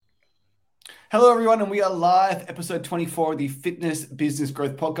Hello, everyone, and we are live, episode 24 of the Fitness Business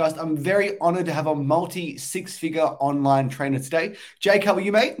Growth Podcast. I'm very honored to have a multi-six-figure online trainer today. Jake, how are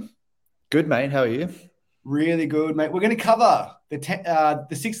you, mate? Good, mate. How are you? Really good, mate. We're going to cover the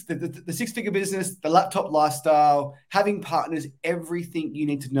six-figure business, the laptop lifestyle, having partners, everything you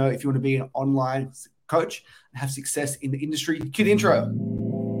need to know if you want to be an online coach and have success in the industry. Cue the intro.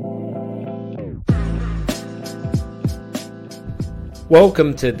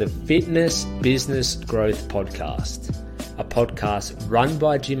 Welcome to the Fitness Business Growth Podcast, a podcast run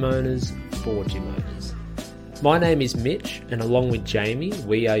by gym owners for gym owners. My name is Mitch, and along with Jamie,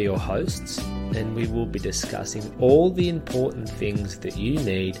 we are your hosts, and we will be discussing all the important things that you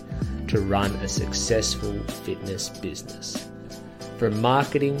need to run a successful fitness business. From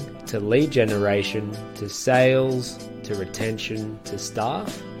marketing to lead generation to sales to retention to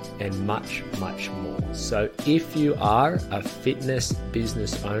staff and much, much more. So if you are a fitness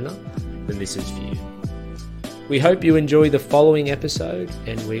business owner, then this is for you. We hope you enjoy the following episode,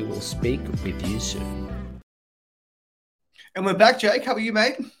 and we will speak with you soon. And we're back, Jake. How are you,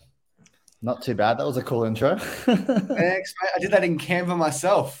 mate? Not too bad. That was a cool intro. Thanks, mate. I did that in Canva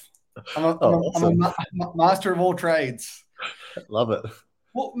myself. I'm awesome. a master of all trades. Love it.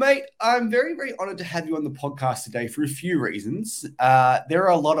 Well, mate, I'm very, very honored to have you on the podcast today for a few reasons. There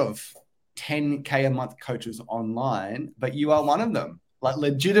are a lot of 10K a month coaches online, but you are one of them, like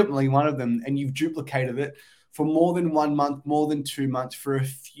legitimately one of them. And you've duplicated it for more than 1 month, more than 2 months for a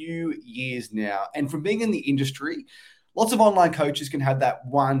few years now. And from being in the industry, lots of online coaches can have that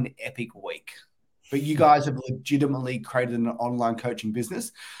one epic week. But you guys have legitimately created an online coaching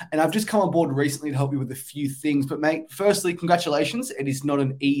business. And I've just come on board recently to help you with a few things. But mate, firstly, congratulations. It is not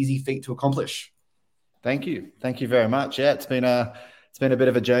an easy feat to accomplish. Thank you. Thank you very much. Yeah, it's been a bit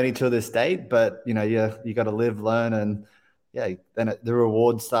of a journey to this date, but you got to live, learn, and then the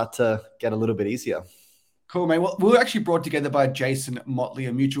rewards start to get a little bit easier. Cool, mate. Well, we were actually brought together by Jason Motley,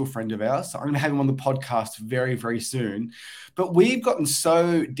 a mutual friend of ours. So I'm going to have him on the podcast very, very soon. But we've gotten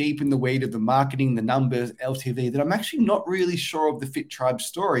so deep in the weed of the marketing, the numbers, LTV, that I'm actually not really sure of the Fitribe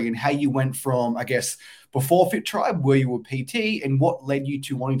story and how you went from, I guess, before Fitribe, where you were PT, and what led you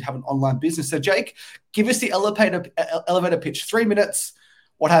to wanting to have an online business. So, Jake, give us the elevator pitch. 3 minutes.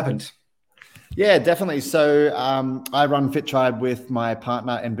 What happened? Yeah, definitely. So I run Fitribe with my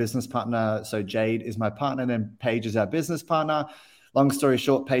partner and business partner. So Jade is my partner, and then Paige is our business partner. Long story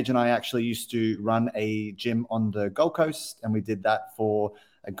short, Paige and I actually used to run a gym on the Gold Coast, and we did that for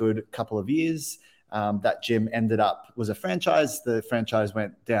a good couple of years. That gym was a franchise. The franchise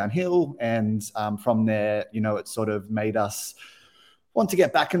went downhill, and from there, it sort of made us want to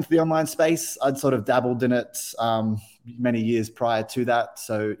get back into the online space. I'd sort of dabbled in it many years prior to that.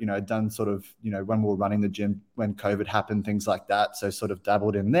 So, done sort of, when we were running the gym, when COVID happened, things like that. So sort of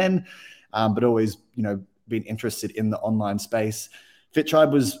dabbled in then, but always, been interested in the online space.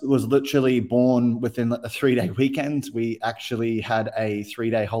 Fitribe was literally born within a 3-day weekend. We actually had a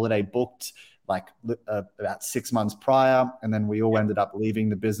 3-day holiday booked about 6 months prior. And then we all ended up leaving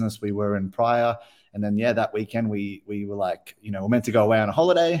the business we were in prior. And then, that weekend we were like, we're meant to go away on a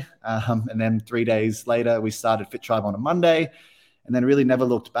holiday. And then 3 days later, we started Fitribe on a Monday, and then really never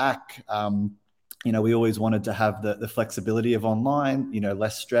looked back. We always wanted to have the flexibility of online,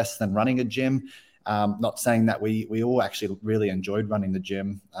 less stress than running a gym. Not saying that we all actually really enjoyed running the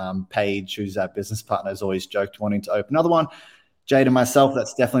gym. Paige, who's our business partner, has always joked wanting to open another one. Jade and myself,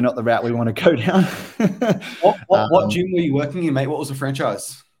 that's definitely not the route we want to go down. What gym were you working in, mate? What was the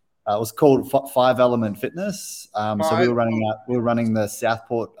franchise? It was called 5 Element Fitness. So we were running the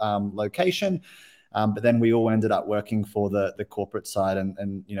Southport location, but then we all ended up working for the corporate side,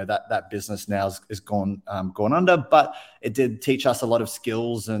 and that business now is gone under. But it did teach us a lot of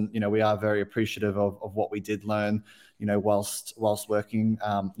skills, and we are very appreciative of what we did learn, whilst working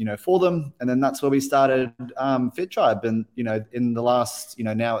for them. And then that's where we started Fitribe, and in the last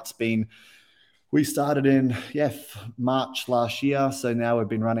now it's been. We started in March last year. So now we've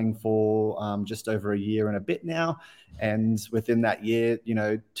been running for just over a year and a bit now. And within that year,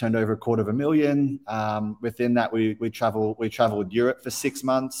 turned over $250,000. Within that, we traveled Europe for 6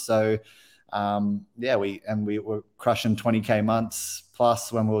 months. So we were crushing 20K months.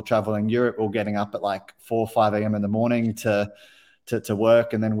 Plus when we were traveling Europe, we were getting up at like 4 or 5 a.m. in the morning to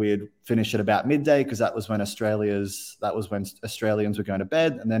work, and then we'd finish at about midday, because that was when Australians were going to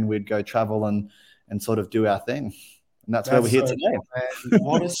bed, and then we'd go travel and sort of do our thing. And that's where we're here today. Cool,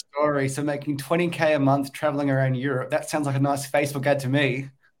 what a story. So making 20K a month traveling around Europe, that sounds like a nice Facebook ad to me.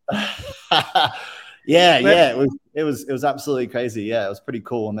 It was absolutely crazy. Yeah, it was pretty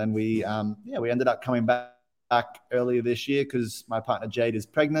cool. And then we ended up coming back earlier this year because my partner Jade is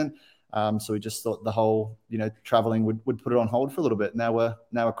pregnant. So we just thought the whole, traveling would put it on hold for a little bit. Now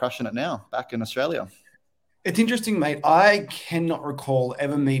we're crushing it now back in Australia. It's interesting, mate. I cannot recall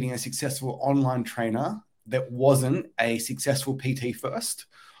ever meeting a successful online trainer that wasn't a successful PT first,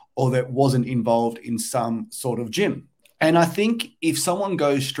 or that wasn't involved in some sort of gym. And I think if someone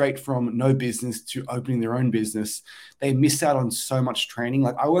goes straight from no business to opening their own business, they miss out on so much training.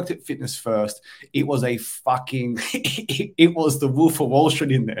 Like, I worked at Fitness First. It was it was the Wolf of Wall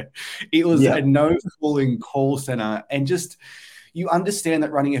Street in there. It was a no fooling call center. And just, you understand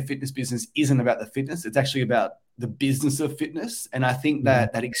that running a fitness business isn't about the fitness. It's actually about the business of fitness. And I think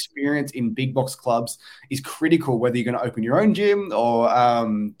that that experience in big box clubs is critical, whether you're going to open your own gym or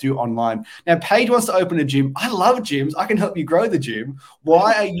do online. Now, Paige wants to open a gym. I love gyms. I can help you grow the gym.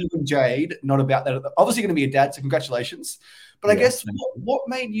 Why are you and Jade not about that? Obviously going to be a dad, so congratulations. But I guess what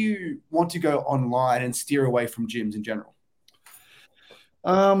made you want to go online and steer away from gyms in general?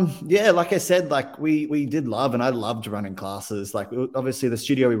 Like I said, like we did love, and I loved running classes. Like, obviously the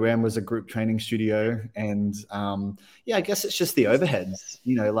studio we ran was a group training studio, and I guess it's just the overheads,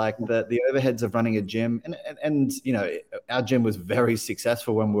 like the overheads of running a gym, and our gym was very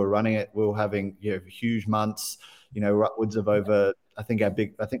successful when we were running it. We were having huge months, upwards of over, I think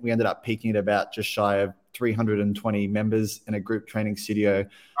we ended up peaking at about just shy of 320 members in a group training studio.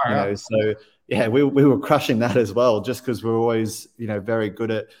 So yeah, we were crushing that as well, just because we're always, very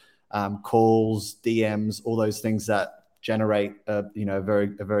good at calls, DMs, all those things that generate a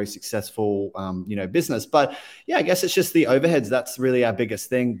very successful, business. But yeah, I guess it's just the overheads. That's really our biggest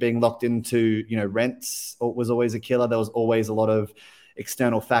thing. Being locked into, rents was always a killer. There was always a lot of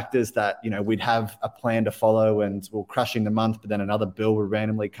external factors that, we'd have a plan to follow and we're crushing the month, but then another bill would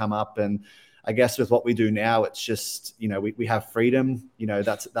randomly come up. And I guess with what we do now, it's just, we have freedom.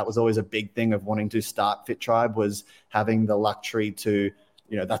 That was always a big thing of wanting to start Fitribe, was having the luxury to,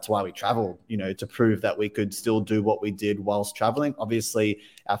 that's why we travel, to prove that we could still do what we did whilst traveling. Obviously,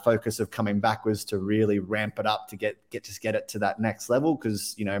 our focus of coming back was to really ramp it up to get it to that next level.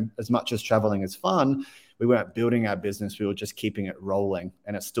 Because, as much as traveling is fun, we weren't building our business. We were just keeping it rolling,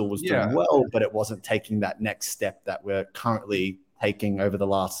 and it still was doing well, but it wasn't taking that next step that we're currently taking over the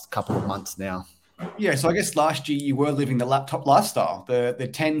last couple of months now. Yeah, so I guess last year you were living the laptop lifestyle, the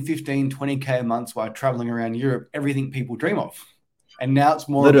 10, 15, 20K a month while traveling around Europe, everything people dream of. And now it's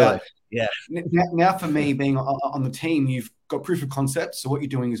more about, now for me, being on the team, you've got proof of concept. So what you're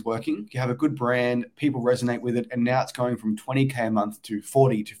doing is working. You have a good brand, people resonate with it. And now it's going from 20K a month to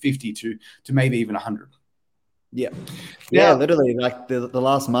 40 to 50 to maybe even 100. Yeah, literally, like the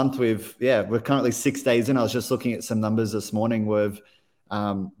last month we're currently 6 days in. I was just looking at some numbers this morning. We've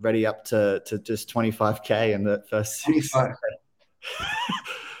ready up to just 25K in the first 6 days.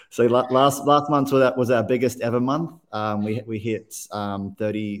 So last month was our biggest ever month. We hit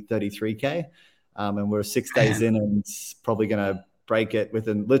 33K, and we're 6 days in, and probably going to break it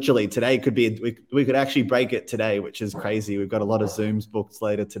within literally today. We could actually break it today, which is crazy. We've got a lot of Zooms booked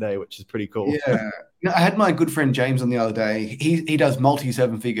later today, which is pretty cool. Yeah. I had my good friend James on the other day. He does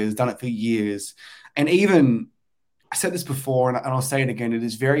multi-seven figures, done it for years. And even, I said this before, and I'll say it again, it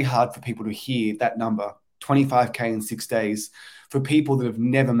is very hard for people to hear that number, 25K in 6 days, for people that have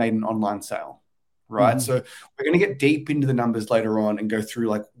never made an online sale, right? Mm-hmm. So we're going to get deep into the numbers later on and go through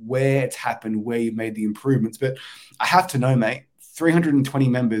like where it's happened, where you've made the improvements. But I have to know, mate, 320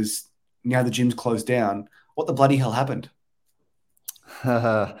 members, now the gym's closed down. What the bloody hell happened?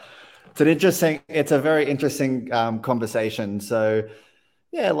 It's a very interesting conversation. So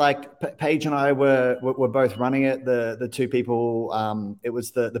yeah, like Paige and I were both running it. The two people, it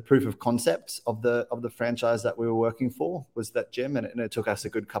was the proof of concept of the franchise that we were working for was that gym. And it took us a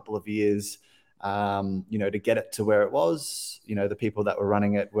good couple of years, to get it to where it was. The people that were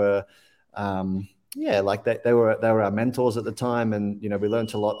running it were, they were our mentors at the time, and, we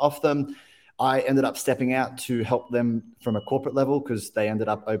learned a lot off them. I ended up stepping out to help them from a corporate level because they ended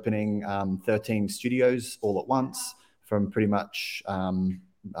up opening 13 studios all at once from pretty much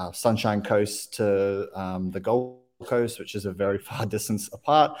Sunshine Coast to the Gold Coast, which is a very far distance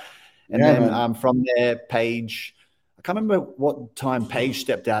apart. And then from there, Paige, I can't remember what time Paige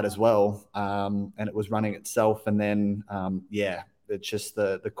stepped out as well, and it was running itself. And then, it's just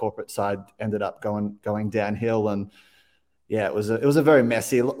the corporate side ended up going downhill, and it was a very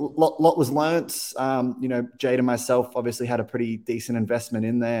messy. Lot was learnt. Jade and myself obviously had a pretty decent investment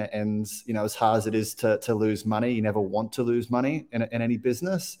in there, and as hard as it is to lose money, you never want to lose money in any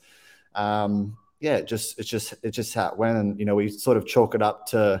business. It's just how it went, and we sort of chalk it up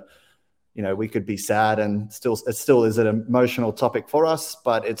to, we could be sad, and it still is an emotional topic for us,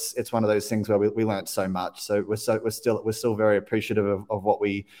 but it's one of those things where we learned so much. So we're still very appreciative of what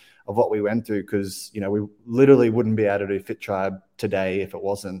we what we went through, because, we literally wouldn't be able to do Fitribe today if it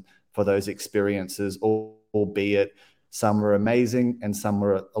wasn't for those experiences, albeit some were amazing and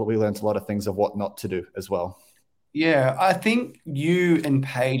we learned a lot of things of what not to do as well. Yeah, I think you and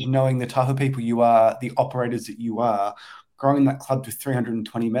Paige, knowing the type of people you are, the operators that you are, growing that club to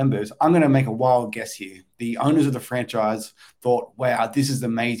 320 members, I'm going to make a wild guess here. The owners of the franchise thought, wow, this is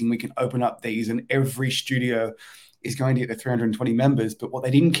amazing. We can open up these and every studio is going to get to 320 members. But what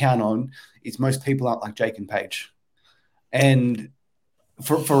they didn't count on is most people aren't like Jake and Paige. And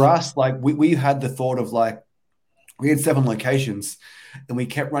for us, like we had the thought of like, we had 7 locations and we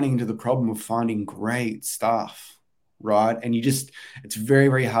kept running into the problem of finding great staff, right? And it's very,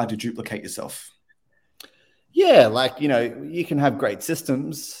 very hard to duplicate yourself. Yeah, like, you can have great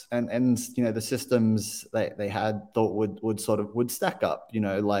systems and the systems they had thought would stack up,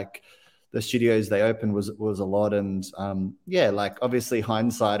 like the studios they opened was a lot. And like obviously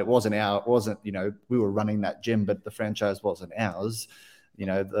hindsight, it wasn't, we were running that gym, but the franchise wasn't ours.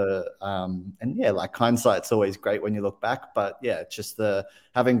 Like hindsight's always great when you look back, but yeah, it's just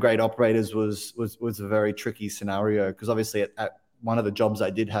having great operators was a very tricky scenario, because obviously at one of the jobs I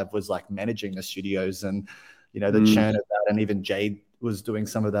did have was like managing the studios and, the churn of that, and even Jade was doing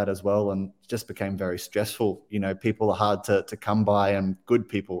some of that as well, and it just became very stressful. People are hard to come by, and good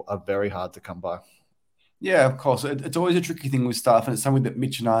people are very hard to come by. Yeah, of course. It's always a tricky thing with staff, and it's something that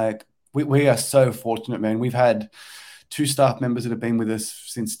Mitch and I, we are so fortunate, man. We've had 2 staff members that have been with us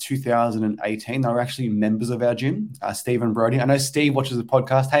since 2018. They were actually members of our gym, Steve and Brody. I know Steve watches the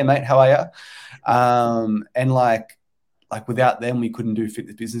podcast. Hey, mate, how are you? And like without them, we couldn't do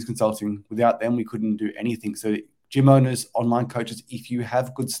fitness business consulting. Without them, we couldn't do anything. So gym owners, online coaches, if you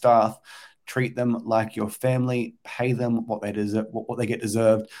have good staff, treat them like your family, pay them what they deserve, what they get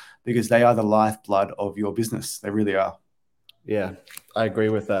deserved, because they are the lifeblood of your business. They really are. Yeah, I agree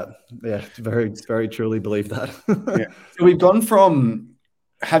with that. Yeah, very, very truly believe that. Yeah. So we've gone from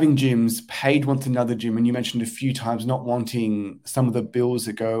having gyms, Paige wants another gym, and you mentioned a few times not wanting some of the bills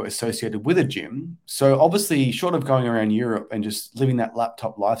that go associated with a gym. So obviously, short of going around Europe and just living that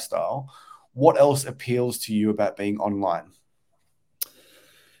laptop lifestyle, what else appeals to you about being online?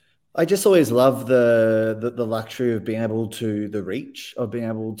 I just always love the luxury of being able to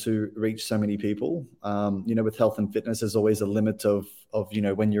reach so many people. With health and fitness, there's always a limit of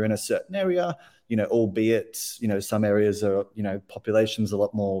when you're in a certain area, albeit, some areas are, population's a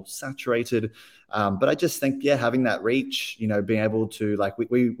lot more saturated. But I just think, having that reach, being able to, like, we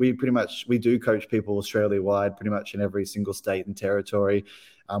pretty much, we do coach people Australia-wide, pretty much in every single state and territory.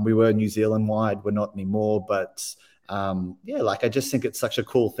 We were New Zealand-wide, we're not anymore, but I just think it's such a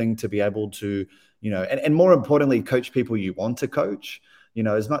cool thing to be able to, and more importantly, coach people you want to coach.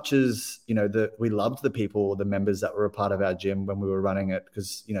 As much as, we loved the people, the members that were a part of our gym when we were running it,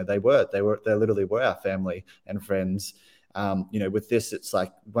 because, they literally were our family and friends. With this, it's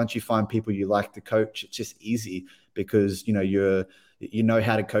like, once you find people you like to coach, it's just easy, because, you know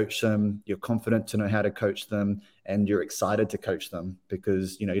how to coach them, you're confident to know how to coach them, and you're excited to coach them,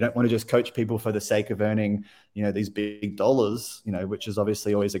 because, you don't want to just coach people for the sake of earning, these big dollars, which is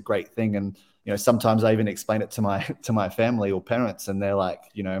obviously always a great thing. And, sometimes I even explain it to my family or parents, and they're like,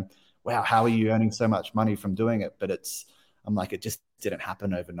 wow, how are you earning so much money from doing it? But I'm like, it just didn't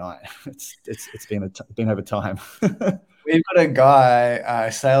happen overnight. It's been over time. We've got a guy,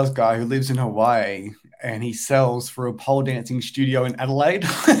 a sales guy who lives in Hawaii, and he sells for a pole dancing studio in Adelaide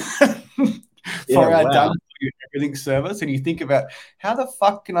for our done everything service. And you think about, how the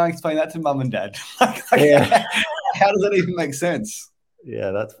fuck can I explain that to mum and dad? How does that even make sense?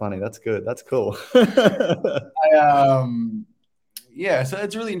 Yeah, that's funny. That's good. That's cool. Yeah, so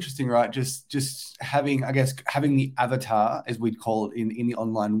it's really interesting, right? Just having, I guess, having the avatar, as we'd call it in the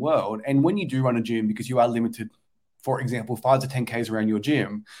online world. And when you do run a gym, because you are limited, for example, 5 to 10 Ks around your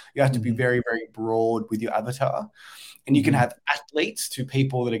gym, you have to be very, very broad with your avatar. And you can have athletes to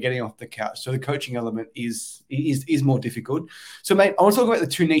people that are getting off the couch. So the coaching element is more difficult. So, mate, I want to talk about the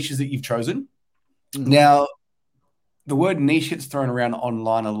 2 niches that you've chosen. Now, the word niche gets thrown around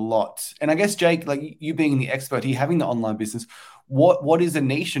online a lot. And I guess, Jake, like you being the expert here, having the online business, what is a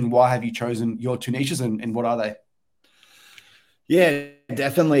niche, and why have you chosen your 2 niches, and what are they? Yeah,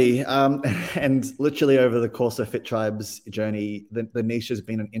 definitely. And literally over the course of Fitribe's journey, the niche has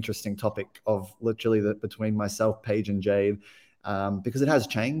been an interesting topic of literally between myself, Paige, and Jade, because it has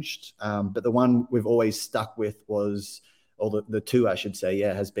changed. But the one we've always stuck with was, or the 2, I should say,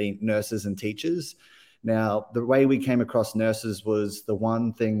 has been nurses and teachers. Now, the way we came across nurses was the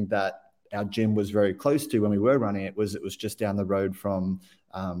one thing that our gym was very close to when we were running it was just down the road from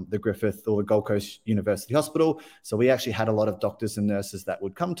the Griffith or the Gold Coast University Hospital. So we actually had a lot of doctors and nurses that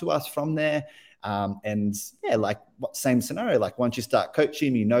would come to us from there. And yeah, like same scenario, like once you start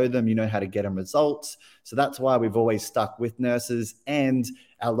coaching, you know them, you know how to get them results. So that's why we've always stuck with nurses. And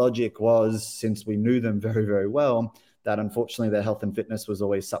our logic was, since we knew them very, very well, that unfortunately their health and fitness was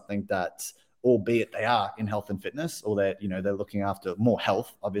always something that, albeit they are in health and fitness, or they're, they're looking after more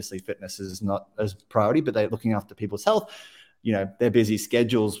health. Obviously fitness is not as priority, but they're looking after people's health. Their busy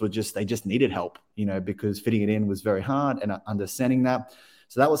schedules they just needed help, because fitting it in was very hard, and understanding that.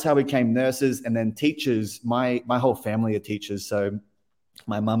 So that was how we became nurses. And then teachers, my whole family are teachers. So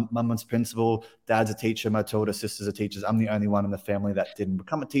my mum was principal, dad's a teacher, my two older sisters are teachers. I'm the only one in the family that didn't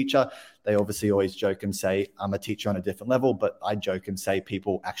become a teacher. They obviously always joke and say I'm a teacher on a different level, but I joke and say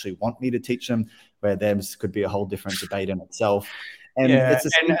people actually want me to teach them, where theirs could be a whole different debate in itself. And it's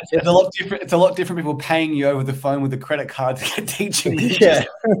a lot different. It's a lot different people paying you over the phone with a credit card to get teaching funded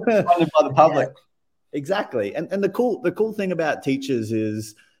by the public. Exactly. And the cool thing about teachers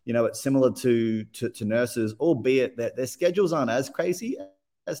is, it's similar to nurses, albeit that their schedules aren't as crazy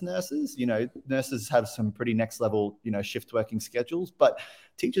as nurses. Nurses have some pretty next level, shift working schedules, but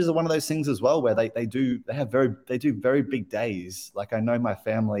teachers are one of those things as well, where they do very big days. Like I know my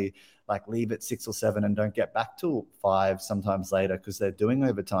family leave at 6 or 7 and don't get back till 5 sometimes later because they're doing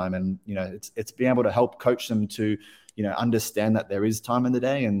overtime. And, it's being able to help coach them to, understand that there is time in the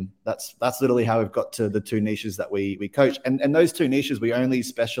day. And that's literally how we've got to the 2 niches that we coach. And those 2 niches, we only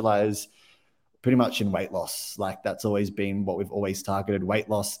specialize pretty much in weight loss. Like that's always been what we've always targeted, weight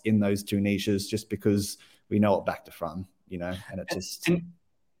loss in those 2 niches, just because we know it back to front, and it just.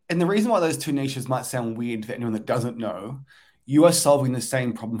 And the reason why those 2 niches might sound weird for anyone that doesn't know, you are solving the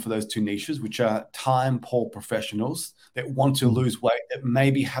same problem for those 2 niches, which are time poor professionals that want to lose weight, that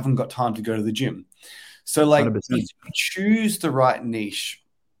maybe haven't got time to go to the gym. So 100%. If you choose the right niche,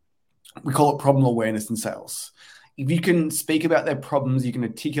 we call it problem awareness in sales. If you can speak about their problems, you can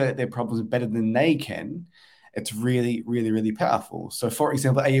articulate their problems better than they can, it's really, really, really powerful. So for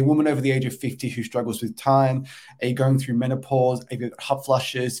example, are you a woman over the age of 50 who struggles with time? Are you going through menopause? Have you got hot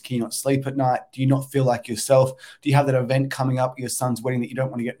flushes? Can you not sleep at night? Do you not feel like yourself? Do you have that event coming up, your son's wedding, that you don't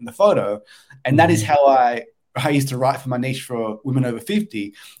want to get in the photo? And that is how I used to write for my niche for women over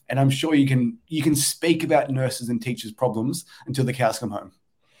 50. And I'm sure you can speak about nurses and teachers' problems until the cows come home.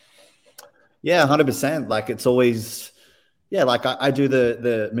 Yeah, 100%. Like it's always, yeah, like I do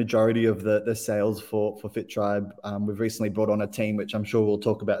the majority of the sales for Fitribe. We've recently brought on a team, which I'm sure we'll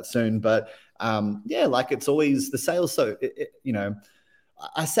talk about soon. But yeah, like it's always the sales. So,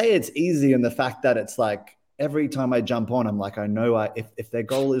 I say it's easy in the fact that it's like every time I jump on, I'm like, I know if their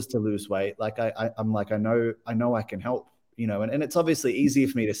goal is to lose weight, like I'm like, I know I can help, and it's obviously easy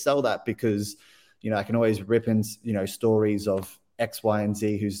for me to sell that because, I can always rip in, stories of X, Y, and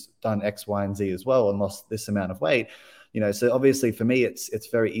Z who's done X, Y, and Z as well and lost this amount of weight. So obviously for me, it's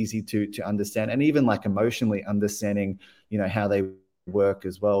very easy to understand, and even like emotionally understanding, how they work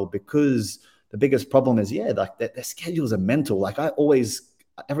as well, because the biggest problem is, like their schedules are mental. Like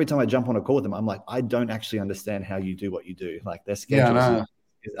every time I jump on a call with them, I'm like, I don't actually understand how you do what you do. Like their schedules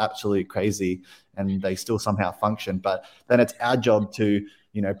is absolutely crazy, and they still somehow function. But then it's our job to,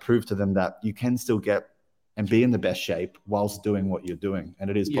 prove to them that you can still get and be in the best shape whilst doing what you're doing. And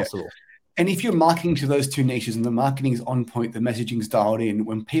it is possible. And if you're marketing to those 2 niches and the marketing is on point, the messaging's dialed in,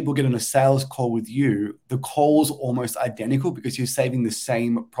 when people get on a sales call with you, the call's almost identical because you're saving the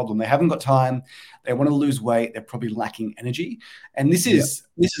same problem. They haven't got time. They want to lose weight. They're probably lacking energy. And this is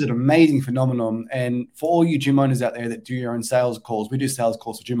an amazing phenomenon. And for all you gym owners out there that do your own sales calls, we do sales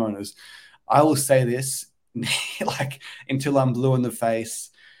calls for gym owners. I will say this, like until I'm blue in the face.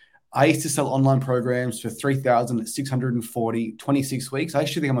 I used to sell online programs for $3,640, 26 weeks. I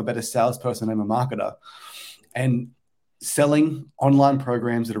actually think I'm a better salesperson than I'm a marketer. And selling online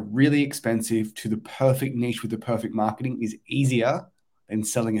programs that are really expensive to the perfect niche with the perfect marketing is easier than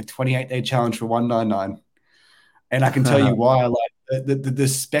selling a 28-day challenge for $199. And I can tell you why. Like the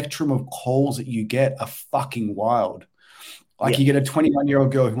spectrum of calls that you get are fucking wild. Like you get a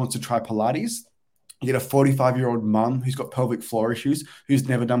 21-year-old girl who wants to try Pilates. You get a 45-year-old mum who's got pelvic floor issues, who's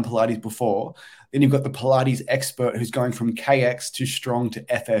never done Pilates before. Then you've got the Pilates expert who's going from KX to strong to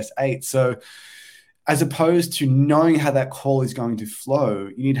FS8. So as opposed to knowing how that call is going to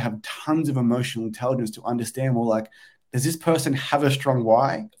flow, you need to have tons of emotional intelligence to understand, well, like, does this person have a strong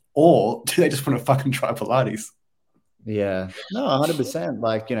why? Or do they just want to fucking try Pilates? Yeah, no, 100%.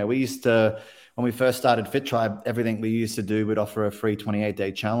 Like, we used to, when we first started Fitribe, everything we used to do, we'd offer a free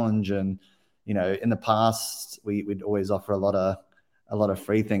 28-day challenge. And, in the past, we'd always offer a lot of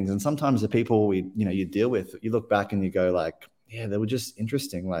free things. And sometimes the people you deal with, you look back and you go like, yeah, they were just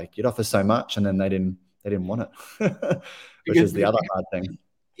interesting. Like you'd offer so much and then they didn't want it, which is the other hard thing.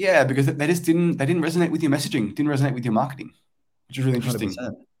 Yeah, because they didn't resonate with your messaging, didn't resonate with your marketing, which is really interesting.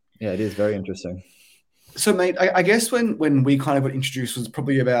 100%. Yeah, it is very interesting. So, mate, I guess when we kind of got introduced was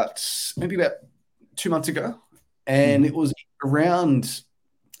probably maybe about 2 months ago, and it was around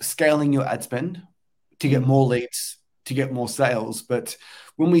scaling your ad spend to get more leads, to get more sales. But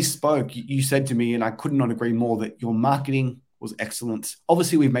when we spoke, you said to me, and I could not agree more, that your marketing was excellent.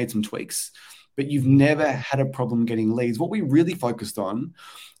 Obviously, we've made some tweaks, but you've never had a problem getting leads. What we really focused on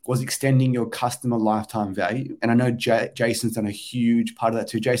was extending your customer lifetime value. And I know Jason's done a huge part of that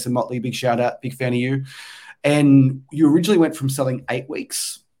too. Jason Motley, big shout out, big fan of you. And you originally went from selling 8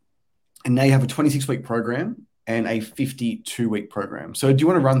 weeks, and now you have a 26-week program and a 52-week program. So do you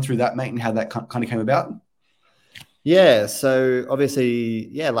want to run through that, mate, and how that kind of came about? Yeah. So obviously,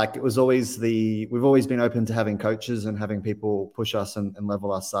 yeah, like we've always been open to having coaches and having people push us and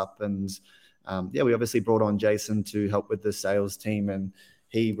level us up. And we obviously brought on Jason to help with the sales team, and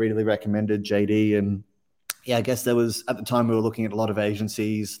he really recommended JD. And yeah, I guess there was, at the time we were looking at a lot of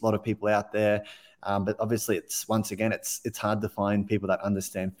agencies, a lot of people out there. But obviously it's hard to find people that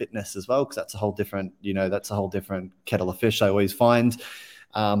understand fitness as well, because that's a whole different kettle of fish, I always find.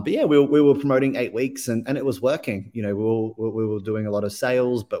 But yeah, we were promoting 8 weeks and it was working. We were doing a lot of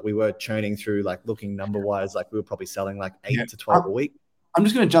sales, but we were churning through, like looking number wise, like we were probably selling like 8 to 12 a week. I'm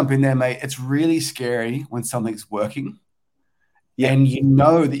just going to jump in there, mate. It's really scary when something's working and you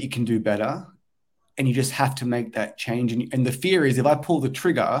know that you can do better, and you just have to make that change. And the fear is, if I pull the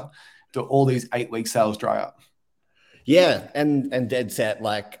trigger, do all these 8-week sales dry up? Yeah. And dead set.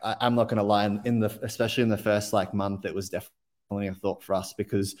 Like I'm not going to lie, especially in the first month, it was definitely a thought for us,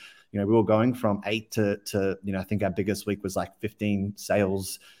 because, we were going from 8 to I think our biggest week was like 15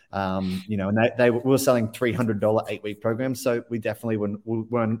 sales, and we were selling $300 8-week programs. So we definitely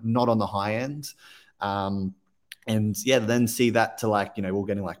were not on the high end. And yeah, then see that to we're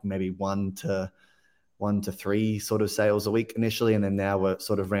getting maybe 1 to 3 sort of sales a week initially, and then now we're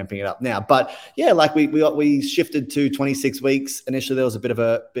sort of ramping it up now. But yeah, we shifted to 26 weeks. Initially, there was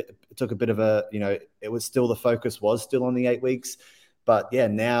it took a bit of a, it was still, the focus was still on the 8 weeks. But yeah,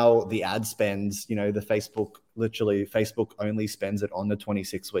 now the ad spends, the Facebook only spends it on the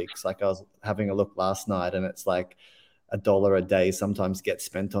 26 weeks. Like I was having a look last night, and it's like $1 a day sometimes gets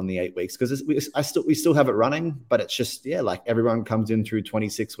spent on the 8 weeks, because we still have it running, but it's just, yeah, like everyone comes in through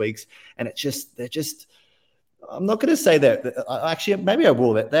 26 weeks, and I'm not going to say that actually, maybe I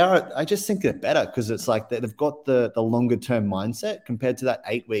will. I just think they're better, because it's like they've got the longer term mindset compared to that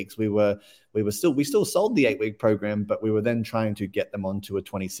 8 weeks. We still sold the 8-week program, but we were then trying to get them onto a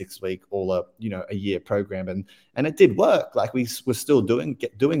 26-week or a year program, and it did work. Like we were still doing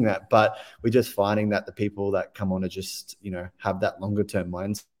that, but we're just finding that the people that come on are just have that longer term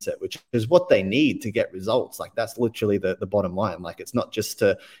mindset, which is what they need to get results. Like that's literally the bottom line. Like it's not just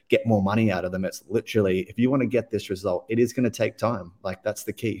to get more money out of them. It's literally, if you want to get this result, it is going to take time. Like that's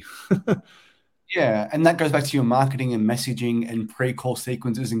the key. Yeah, and that goes back to your marketing and messaging and pre-call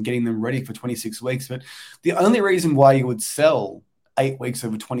sequences and getting them ready for 26 weeks. But the only reason why you would sell 8 weeks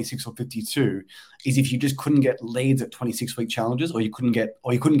over 26 or 52 is if you just couldn't get leads at 26-week challenges, or you couldn't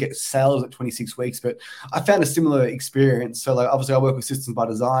get sales at 26 weeks. But I found a similar experience. So obviously I work with Systems by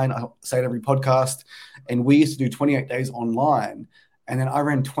Design. I say it every podcast, and we used to do 28 days online. And then I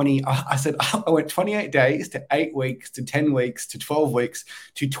went 28 days to 8 weeks to 10 weeks to 12 weeks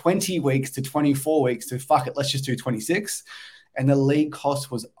to 20 weeks to 24 weeks to fuck it, let's just do 26. And the lead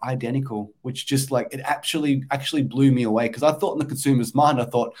cost was identical, which just it actually blew me away, because I thought in the consumer's mind, I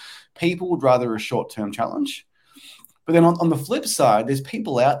thought people would rather a short-term challenge. But then on the flip side, there's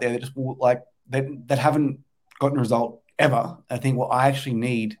people out there that just that haven't gotten a result ever. I think, well, I actually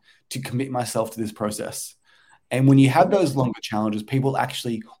need to commit myself to this process. And when you have those longer challenges, people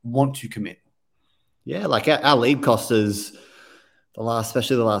actually want to commit. Yeah, like our lead cost is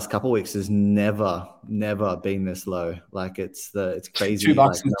especially the last couple of weeks, has never been this low. Like it's crazy.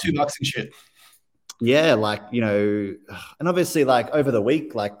 $2 and shit. Yeah, and obviously over the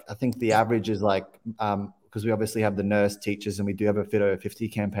week, I think the average is because we obviously have the nurse teachers and we do have a Fit Over 50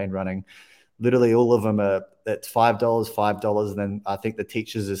 campaign running. Literally all of them it's $5, and then I think the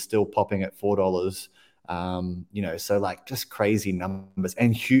teachers is still popping at $4. So just crazy numbers,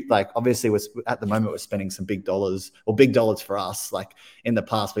 and huge, obviously at the moment we're spending some big dollars for us. Like in the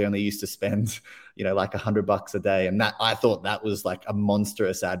past, we only used to spend, $100 a day. And that, I thought that was a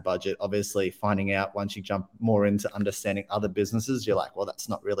monstrous ad budget. Obviously finding out once you jump more into understanding other businesses, you're like, well, that's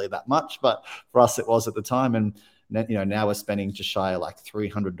not really that much, but for us, it was at the time. And Now we're spending just shy of like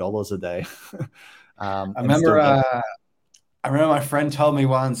 $300 a day. I remember my friend told me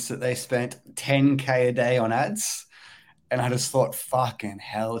once that they spent 10K a day on ads. And I just thought, fucking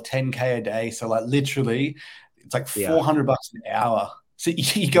hell, 10K a day. So like literally it's like $400 an hour. So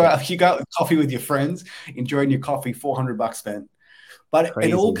you go out with coffee with your friends, enjoying your coffee, $400 spent. But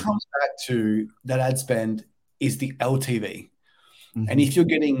it all comes back to that ad spend is the LTV. Mm-hmm. And if you're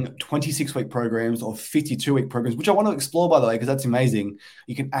getting 26-week programs or 52-week programs, which I want to explore, by the way, because that's amazing,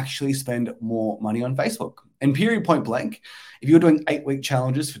 you can actually spend more money on Facebook. And period, point blank, if you're doing 8-week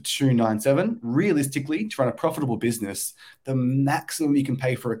challenges for $297, realistically, to run a profitable business, the maximum you can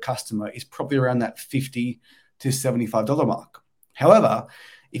pay for a customer is probably around that $50 to $75 mark. However,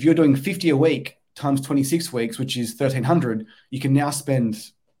 if you're doing 50 a week times 26 weeks, which is $1,300, you can now spend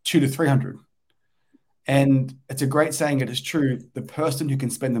 $200 to $300. And it's a great saying, it is true. The person who can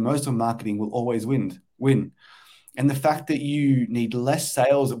spend the most on marketing will always win. And the fact that you need less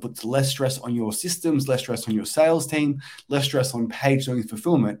sales, it puts less stress on your systems, less stress on your sales team, less stress on page doing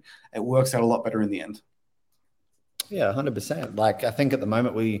fulfillment. It works out a lot better in the end. Yeah, 100%. Like I think at the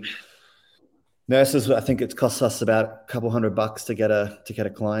moment nurses, I think it costs us about a couple $100 to get a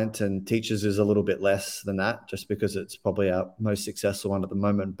client, and teachers is a little bit less than that, just because it's probably our most successful one at the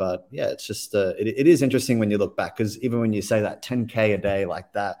moment. But yeah, it's just it is interesting when you look back, because even when you say that 10K a day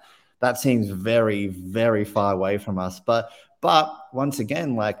like that seems very, very far away from us. But once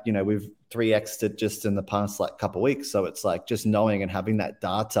again, like, we've 3x'd it just in the past like couple of weeks. So it's like just knowing and having that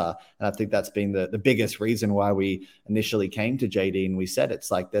data. And I think that's been the biggest reason why we initially came to JD, and we said,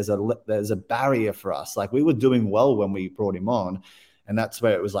 it's like, there's a barrier for us. Like we were doing well when we brought him on. And that's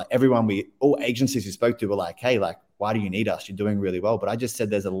where it was like all agencies we spoke to were like, hey, like, why do you need us? You're doing really well. But I just said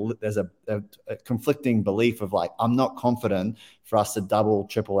there's a conflicting belief of like, I'm not confident for us to double,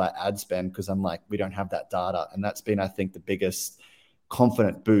 triple that ad spend, because I'm like, we don't have that data. And that's been, I think, the biggest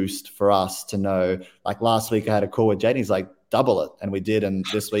confident boost for us to know. Like last week I had a call with JD, he's like, double it. And we did. And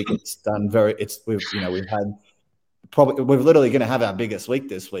this week it's done we're literally going to have our biggest week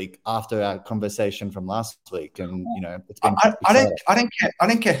this week after our conversation from last week. And, it's been, I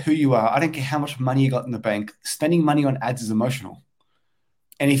don't care who you are. I don't care how much money you got in the bank. Spending money on ads is emotional.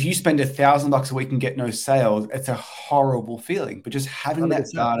 And if you spend $1,000 a week and get no sales, it's a horrible feeling. But just having 100%. That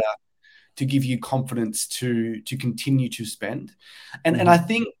data to give you confidence to continue to spend. And I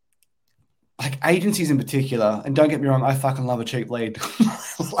think like agencies in particular, and don't get me wrong, I fucking love a cheap lead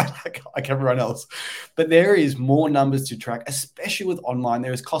like everyone else. But there is more numbers to track, especially with online.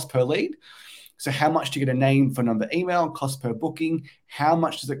 There is cost per lead. So how much to get a name, phone number, email, cost per booking, how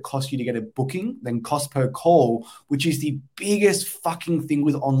much does it cost you to get a booking, then cost per call, which is the biggest fucking thing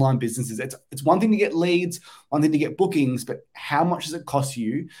with online businesses. It's one thing to get leads, one thing to get bookings, but how much does it cost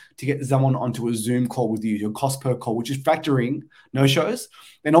you to get someone onto a Zoom call with you, your cost per call, which is factoring no-shows,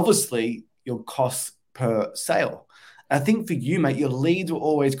 then obviously your cost per sale. I think for you, mate, your leads were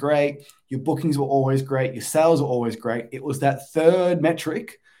always great, your bookings were always great, your sales were always great. It was that third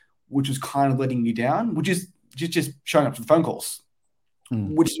metric which was kind of letting you down, which is just showing up to the phone calls,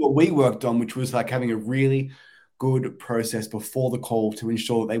 which is what we worked on, which was like having a really good process before the call to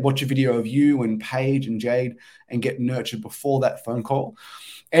ensure that they watch a video of you and Paige and Jade and get nurtured before that phone call.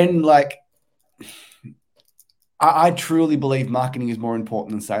 And like, I truly believe marketing is more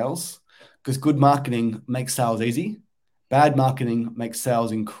important than sales, because good marketing makes sales easy. Bad marketing makes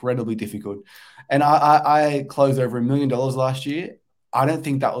sales incredibly difficult. And I closed over $1 million last year. I don't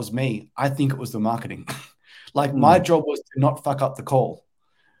think that was me. I think it was the marketing. Like my job was to not fuck up the call.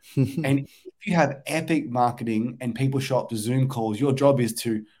 And if you have epic marketing and people show up to Zoom calls, your job is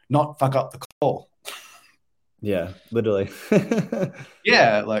to not fuck up the call. Yeah, literally.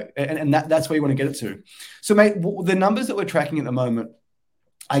 Yeah, like, and that's where you want to get it to. So, mate, the numbers that we're tracking at the moment,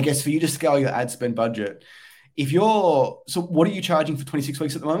 I guess for you to scale your ad spend budget, so what are you charging for 26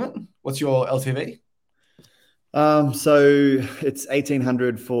 weeks at the moment? What's your LTV? So it's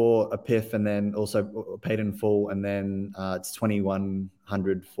 1,800 for a PIF, and then also paid in full, and then it's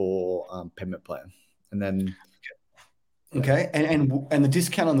 2,100 for payment plan, and then. Okay, and the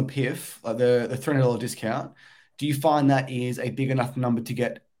discount on the PIF, like the $300 discount, do you find that is a big enough number to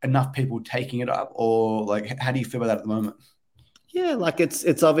get enough people taking it up, or like how do you feel about that at the moment? Yeah, like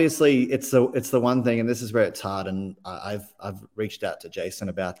it's obviously it's the one thing, and this is where it's hard. And I've reached out to Jason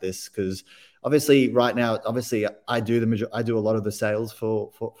about this, because obviously right now, I do a lot of the sales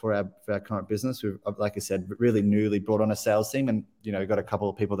for our current business. We've, like I said, really newly brought on a sales team, and got a couple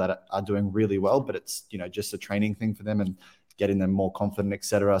of people that are doing really well, but it's just a training thing for them and getting them more confident,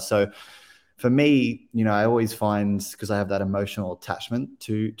 etc. So for me, I always find, because I have that emotional attachment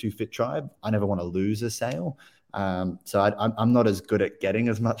to Fitribe, I never want to lose a sale. So I'm not as good at getting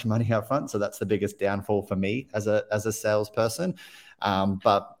as much money up front. So that's the biggest downfall for me as a salesperson.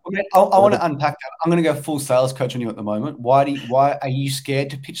 But I want to unpack that. I'm going to go full sales coach on you at the moment. Why are you scared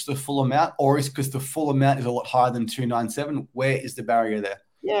to pitch the full amount, or is it because the full amount is a lot higher than 297? Where is the barrier there?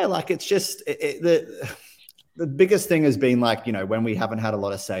 Yeah, like it's just the biggest thing has been like, when we haven't had a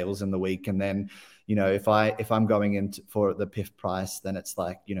lot of sales in the week, and then, if I'm going in for the PIF price, then it's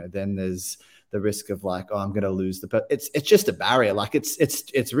like, then there's the risk of like, oh, I'm going to lose it's just a barrier. Like it's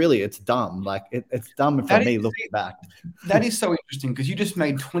dumb. Like it's dumb for me looking back. That is so interesting because you just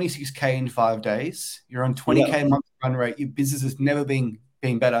made 26K in 5 days. You're on 20K month run rate. Your business has never been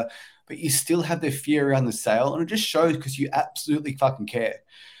better, but you still have the fear around the sale. And it just shows because you absolutely fucking care.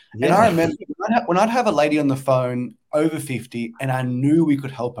 Yeah. And I remember when I'd have a lady on the phone over 50 and I knew we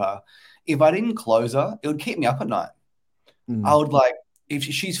could help her, if I didn't close her, it would keep me up at night. I would like, if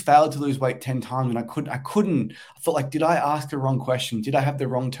she's failed to lose weight 10 times and I thought like, did I ask the wrong question? Did I have the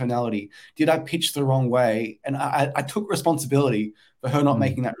wrong tonality? Did I pitch the wrong way? And I took responsibility for her not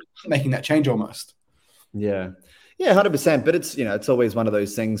making that change almost. Yeah. Yeah, 100%. But it's, it's always one of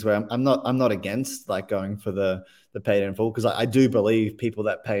those things where I'm not against like going for the paid in full, because I do believe people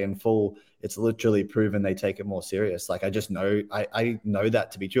that pay in full, it's literally proven they take it more serious. Like I just know, I know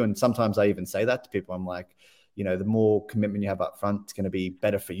that to be true. And sometimes I even say that to people. I'm like, the more commitment you have up front, it's going to be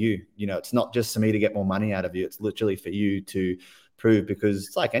better for you. It's not just for me to get more money out of you. It's literally for you to prove, because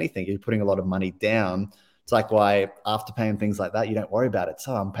it's like anything, you're putting a lot of money down. It's like why after paying things like that, you don't worry about it.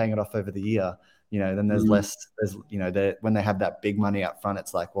 So I'm paying it off over the year. Then there's less, when they have that big money up front,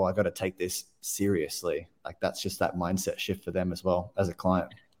 it's like, well, I got to take this seriously. Like that's just that mindset shift for them as well as a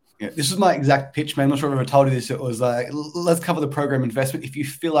client. Yeah, this is my exact pitch, man. I'm not sure if I ever told you this. It was like, let's cover the program investment. If you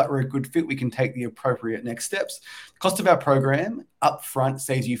feel like we're a good fit, we can take the appropriate next steps. The cost of our program up front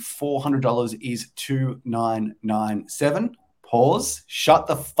saves you $400 is $2,997. Pause. Shut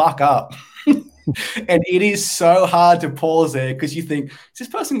the fuck up. And it is so hard to pause there because you think, is this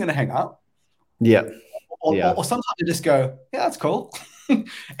person going to hang up? Yeah. Or sometimes you just go, yeah, that's cool.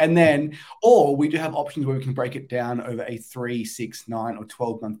 And then, or we do have options where we can break it down over a 3, 6, 9, or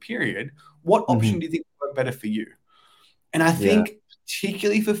 12-month period. What option do you think would work better for you? And I think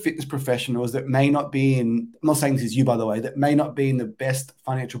particularly for fitness professionals that may not be in, I'm not saying this is you, by the way, that may not be in the best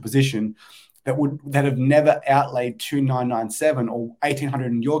financial position, that have never outlaid 2,997 or 1,800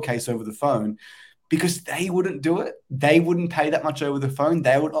 in your case over the phone, because they wouldn't do it. They wouldn't pay that much over the phone.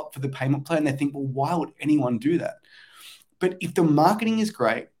 They would opt for the payment plan. They think, well, why would anyone do that? But if the marketing is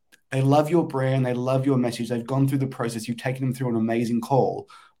great, they love your brand, they love your message, they've gone through the process, you've taken them through an amazing call,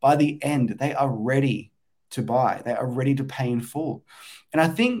 by the end, they are ready to buy. They are ready to pay in full. And I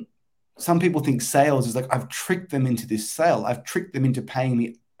think some people think sales is like, I've tricked them into this sale. I've tricked them into paying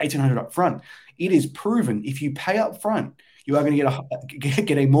me $1,800 up front. It is proven if you pay up front, you are going to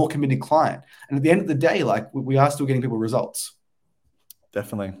get a more committed client. And at the end of the day, like we are still getting people results.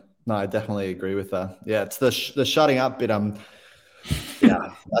 Definitely. No, I definitely agree with that. Yeah, it's the shutting up bit. Yeah,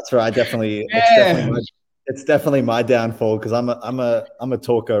 that's right. Definitely, it's definitely my downfall, because I'm a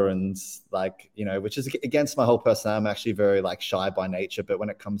talker, and like, which is against my whole personality. I'm actually very like shy by nature, but when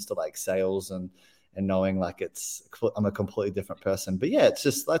it comes to like sales and knowing like I'm a completely different person. But yeah, it's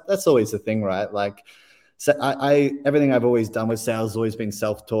just like that's always the thing, right? Like, so everything I've always done with sales has always been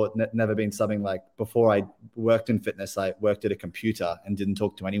self-taught, never been something like, before I worked in fitness, I worked at a computer and didn't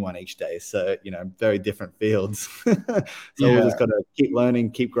talk to anyone each day. So, very different fields. So we just got to keep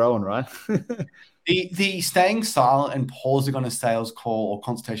learning, keep growing, right? The staying silent and pausing on a sales call or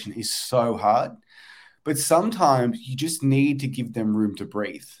consultation is so hard, but sometimes you just need to give them room to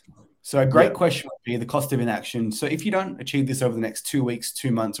breathe. So a great question would be the cost of inaction. So if you don't achieve this over the next 2 weeks, 2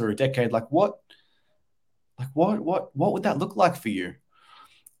 months, or a decade, what would that look like for you?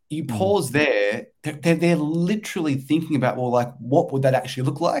 You pause there. They're literally thinking about, well, like, what would that actually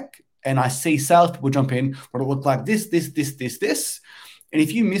look like? And I see salespeople jump in, what it look like this. And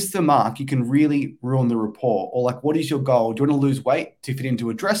if you miss the mark, you can really ruin the rapport. Or like, what is your goal? Do you want to lose weight to fit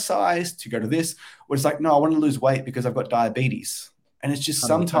into a dress size, to go to this? Or it's like, no, I want to lose weight because I've got diabetes. And it's just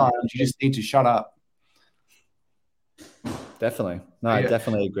sometimes you just need to shut up. Definitely. No, I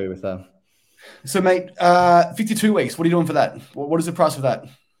definitely agree with that. So, mate, 52 weeks. What are you doing for that? What is the price for that?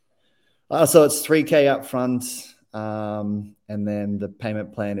 So it's $3,000 up front. And then the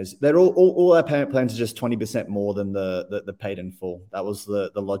payment plan is, they're all our payment plans are just 20% more than the paid in full. That was the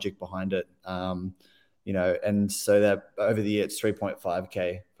logic behind it. And so that over the year it's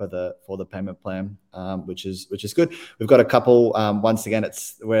 $3,500 for the payment plan, which is good. We've got a couple. Once again,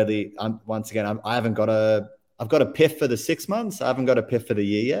 I haven't got a I've got a PIF for the 6 months. I haven't got a PIF for the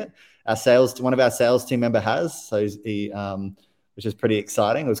year yet. One of our sales team member has, so he, which is pretty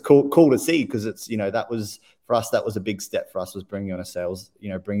exciting. It was cool to see, because it's, that was for us, that was a big step for us, was bringing on a sales,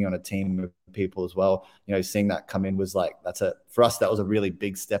 bringing on a team of people as well. Seeing that come in was like, for us, that was a really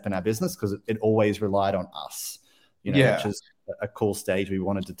big step in our business, because it always relied on us, which is a cool stage. We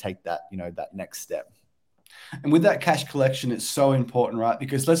wanted to take that, that next step. And with that cash collection, it's so important, right?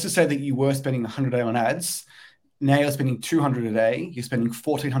 Because let's just say that you were spending 100 a day on ads. Now you're spending 200 a day. You're spending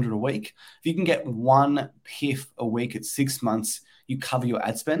 1,400 a week. If you can get one PIF a week at 6 months, you cover your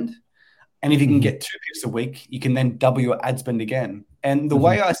ad spend. And if you can get 2 PIFs a week, you can then double your ad spend again. And the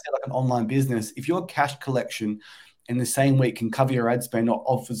way I set up an online business, if your cash collection in the same week can cover your ad spend or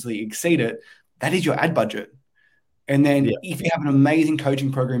obviously exceed it, that is your ad budget. And then if you have an amazing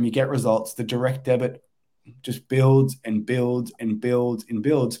coaching program, you get results, the direct debit just builds and builds and builds and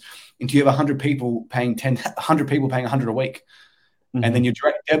builds until you have 100 people paying 100 people paying 100 a week. And then your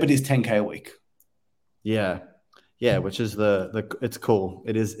direct debit is 10K a week. Yeah, which is it's cool.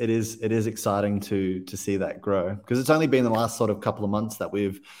 It is exciting to see that grow, because it's only been the last sort of couple of months that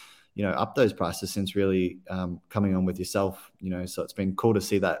we've, upped those prices since really coming on with yourself, so it's been cool to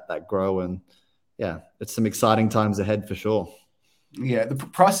see that grow. And yeah, it's some exciting times ahead for sure. Yeah, the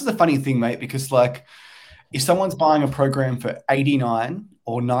price is a funny thing, mate, because like if someone's buying a program for 89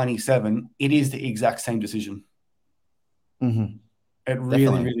 or 97, it is the exact same decision. It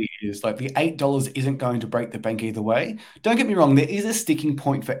really is. Like the $8 isn't going to break the bank either way. Don't get me wrong, there is a sticking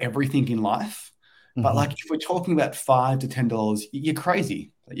point for everything in life. But like if we're talking about $5 to $10, you're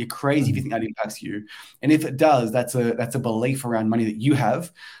crazy. Like, you're crazy if you think that impacts you. And if it does, that's a belief around money that you have.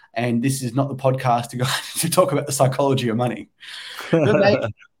 And this is not the podcast to talk about the psychology of money.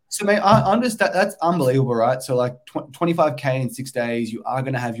 But mate, I understand. That's unbelievable, right? So like 25K in 6 days, you are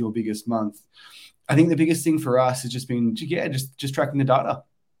going to have your biggest month. I think the biggest thing for us has just been, just tracking the data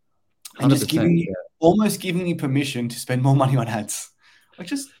and just almost giving you permission to spend more money on ads. Like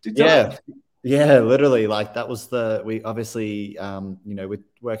just do it. Yeah, literally. Like that was we obviously, with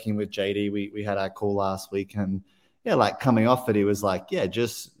working with JD, we had our call last week, and yeah, like coming off it, he was like, yeah,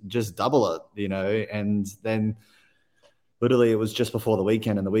 just double it, and then literally it was just before the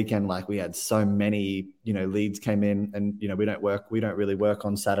weekend, and the weekend, like we had so many, leads came in, and, we don't really work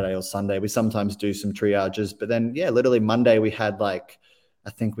on Saturday or Sunday. We sometimes do some triages, but then, yeah, literally Monday we had I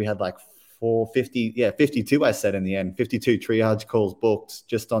think we had 52, I said in the end, 52 triage calls booked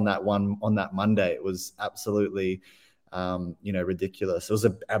just on that Monday. It was absolutely, ridiculous. It was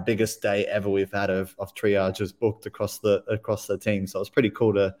our biggest day ever we've had of triages booked across the team. So it was pretty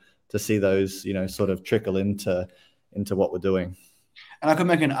cool to see those, sort of trickle into what we're doing. And I could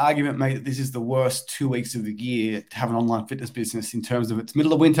make an argument, mate, that this is the worst 2 weeks of the year to have an online fitness business in terms of it's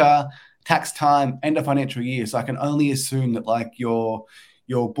middle of winter, tax time, end of financial year. So I can only assume that like your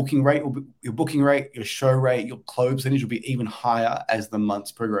booking rate, your show rate, your close percentage will be even higher as the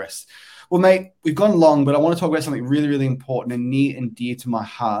months progress. Well, mate, we've gone long, but I want to talk about something really, really important and near and dear to my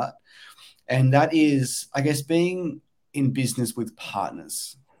heart. And that is, I guess, being in business with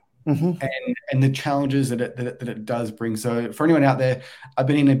partners. And the challenges that it does bring. So for anyone out there, I've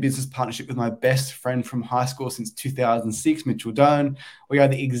been in a business partnership with my best friend from high school since 2006, Mitchell Doan. We are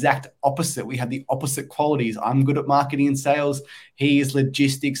the exact opposite. We have the opposite qualities. I'm good at marketing and sales. He is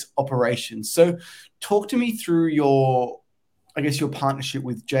logistics operations. So talk to me through your partnership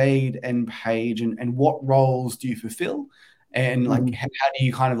with Jade and Paige, and what roles do you fulfill? And like, how do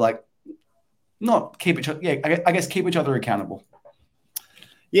you kind of like not keep each other? Yeah, I guess keep each other accountable.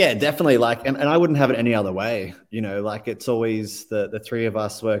 Yeah, definitely. Like, and I wouldn't have it any other way, like it's always the three of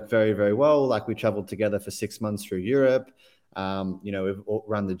us work very, very well. Like we traveled together for 6 months through Europe. We've all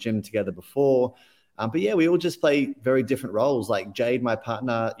run the gym together before. But yeah, we all just play very different roles. Like Jade, my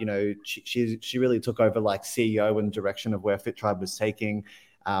partner, she really took over like CEO and direction of where Fitribe was taking.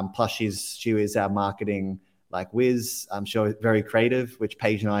 Plus she is our marketing like whiz. She's very creative, which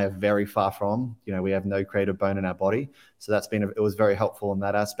Paige and I are very far from. We have no creative bone in our body. So it was very helpful in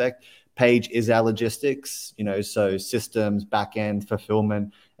that aspect. Paige is our logistics, so systems, back end,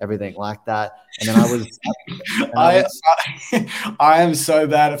 fulfillment, everything like that. And then I am so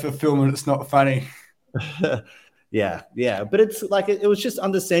bad at fulfillment. It's not funny. Yeah. But it's like, it was just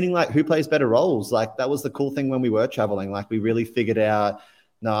understanding like who plays better roles. Like that was the cool thing when we were traveling. Like we really figured out,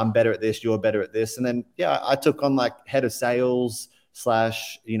 no, I'm better at this, you're better at this. And then, I took on like head of sales /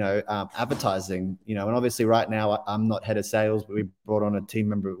 advertising, and obviously right now I'm not head of sales, but we brought on a team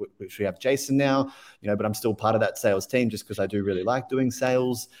member, which we have Jason now, but I'm still part of that sales team just because I do really like doing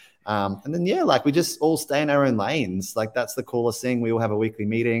sales. And then, yeah, like we just all stay in our own lanes. Like that's the coolest thing. We all have a weekly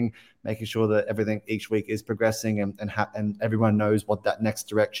meeting, making sure that everything each week is progressing and everyone knows what that next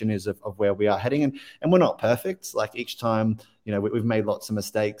direction is of where we are heading. And we're not perfect. Like each time, we've made lots of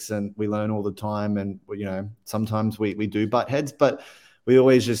mistakes and we learn all the time. And, sometimes we do butt heads, but we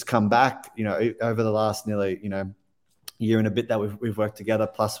always just come back, over the last nearly, year and a bit that we've worked together,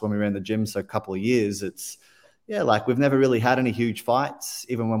 plus when we ran the gym, so a couple of years, like we've never really had any huge fights.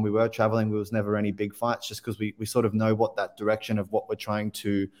 Even when we were traveling, there was never any big fights, just because we sort of know what that direction of what we're trying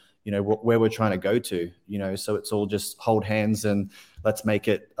to, where we're trying to go to, so it's all just hold hands and let's make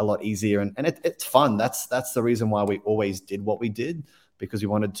it a lot easier. And it's fun. That's the reason why we always did what we did, because we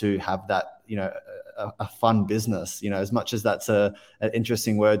wanted to have that, a fun business, as much as that's an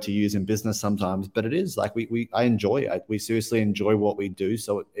interesting word to use in business sometimes, but it is like I enjoy it. We seriously enjoy what we do.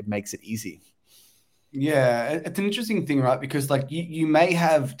 So it makes it easy. Yeah, it's an interesting thing, right? Because like you may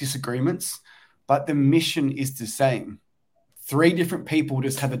have disagreements, but the mission is the same. 3 different people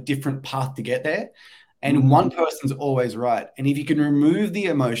just have a different path to get there, and one person's always right. And if you can remove the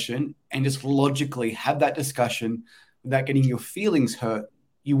emotion and just logically have that discussion without getting your feelings hurt,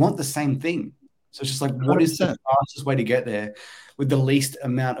 you want the same thing. So it's just like, what 100%. Is the fastest way to get there with the least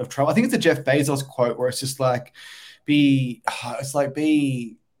amount of trouble? I think it's a Jeff Bezos quote where it's just like, be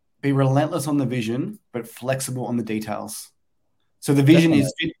relentless on the vision, but flexible on the details. So the vision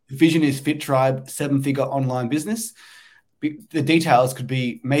is Fitribe, 7-figure online business. The details could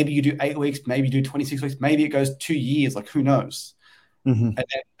be maybe you do 8 weeks, maybe you do 26 weeks, maybe it goes 2 years, like who knows? And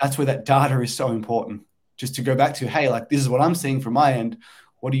that's where that data is so important. Just to go back to, hey, like this is what I'm seeing from my end.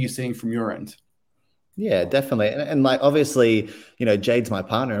 What are you seeing from your end? Yeah, definitely. And like, obviously, Jade's my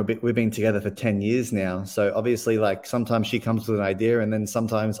partner. We've been together for 10 years now. So obviously, like sometimes she comes with an idea and then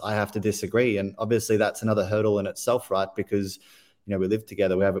sometimes I have to disagree. And obviously that's another hurdle in itself, right? Because, we live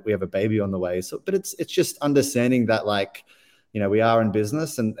together, we have a baby on the way. So, but it's just understanding that like, we are in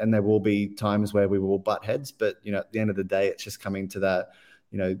business and there will be times where we will butt heads, but, at the end of the day, it's just coming to that,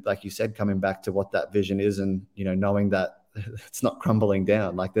 like you said, coming back to what that vision is and, knowing that it's not crumbling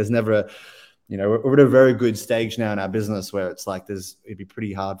down. Like there's never we're at a very good stage now in our business where it's like it'd be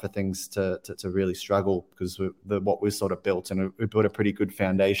pretty hard for things to really struggle because what we've sort of built, and we built a pretty good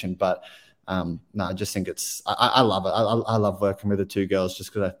foundation. But I just think I love it. I love working with the 2 girls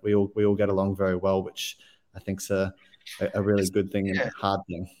just because we all get along very well, which I think's a really good thing and hard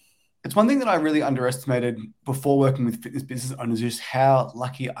thing. It's one thing that I really underestimated before working with fitness business owners is how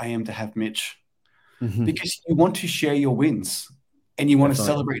lucky I am to have Mitch, because you want to share your wins. And you want to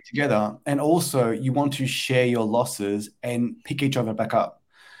celebrate together. And also you want to share your losses and pick each other back up.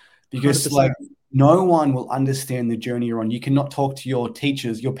 Because 100%. Like no one will understand the journey you're on. You cannot talk to your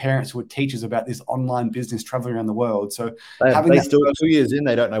teachers, your parents who are teachers about this online business traveling around the world. So they still 2 years in,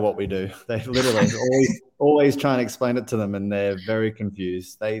 they don't know what we do. They literally always try and explain it to them and they're very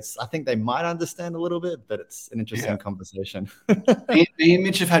confused. I think they might understand a little bit, but it's an interesting conversation. Me and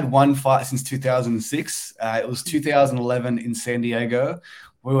Mitch have had one fight since 2006. It was 2011 in San Diego.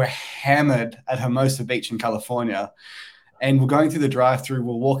 We were hammered at Hermosa Beach in California. And we're going through the drive-thru.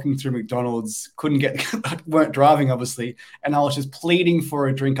 We're walking through McDonald's. Weren't driving, obviously. And I was just pleading for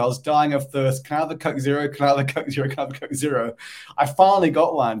a drink. I was dying of thirst. Can I have a Coke Zero? Can I have a Coke Zero? Can I have a Coke Zero? I finally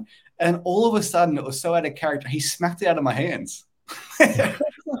got one. And all of a sudden, it was so out of character. He smacked it out of my hands.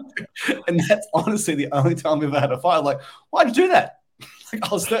 And that's honestly the only time we've ever had a fight. I'm like, why'd you do that? Like,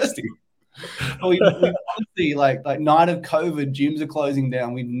 I was thirsty. we honestly, like night of COVID, gyms are closing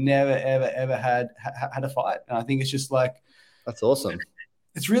down. We've never, ever had a fight. And I think it's just like, that's awesome.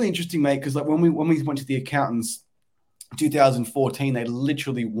 It's really interesting, mate, because like when we went to the accountants in 2014, they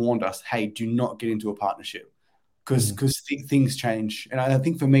literally warned us, hey, do not get into a partnership because things change. And I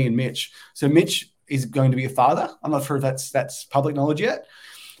think for me and Mitch, so Mitch is going to be a father. I'm not sure if that's public knowledge yet,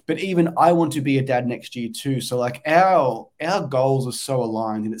 but even I want to be a dad next year too. So like our goals are so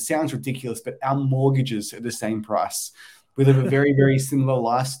aligned, and it sounds ridiculous, but our mortgages are the same price. We live a very, very similar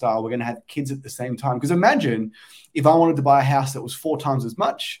lifestyle. We're going to have kids at the same time. Because imagine if I wanted to buy a house that was 4 times as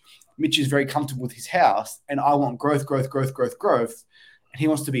much, Mitch is very comfortable with his house, and I want growth, and he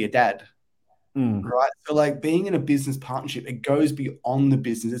wants to be a dad, right? So like being in a business partnership, it goes beyond the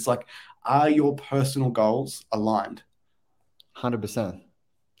business. It's like, are your personal goals aligned? 100%.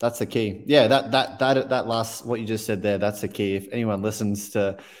 That's the key. Yeah, that last, what you just said there, that's the key. If anyone listens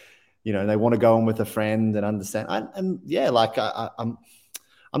to, they want to go on with a friend and understand.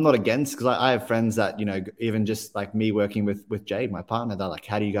 I'm not against, because I have friends that, even just like me working with Jade, my partner, they're like,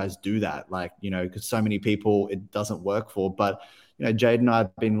 how do you guys do that? Like, because so many people it doesn't work for. But, Jade and I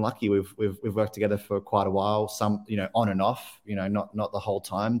have been lucky. We've worked together for quite a while, some, on and off, not the whole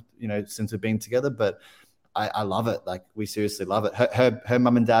time, since we've been together, but I love it. Like, we seriously love it. Her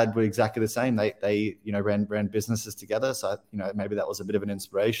mum and dad were exactly the same. They ran businesses together. So, maybe that was a bit of an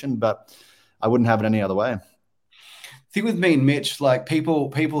inspiration, but I wouldn't have it any other way. Thing with me and Mitch, like,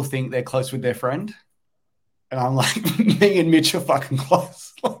 people think they're close with their friend. And I'm like, me and Mitch are fucking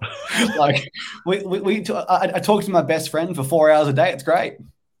close. Like, I talk to my best friend for 4 hours a day. It's great.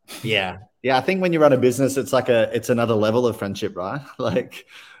 Yeah. Yeah. I think when you run a business, it's another level of friendship, right? Like,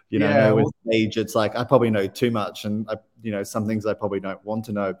 with age, it's like, I probably know too much, and some things I probably don't want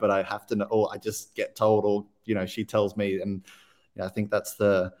to know, but I have to know, or I just get told, or, she tells me. And I think it's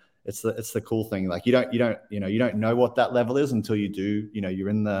the cool thing. Like, you don't know what that level is until you do, you're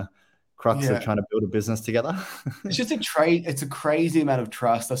in the crux of trying to build a business together. It's just a trade. It's a crazy amount of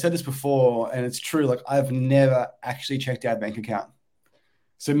trust. I've said this before, and it's true. Like, I've never actually checked our bank account.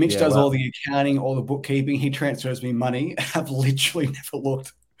 So Mitch does all the accounting, all the bookkeeping. He transfers me money. I've literally never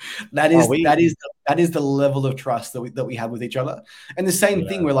looked. That is the level of trust that we have with each other. And the same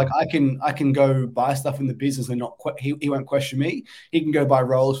thing where, like, I can go buy stuff in the business and he won't question me. He can go buy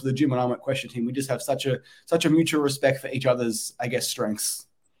rolls for the gym and I won't question him. We just have such a mutual respect for each other's, I guess, strengths.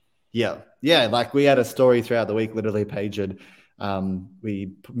 Yeah. Yeah. Like, we had a story throughout the week, literally, Paige had,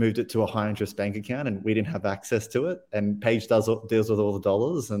 we moved it to a high interest bank account and we didn't have access to it. And Paige deals with all the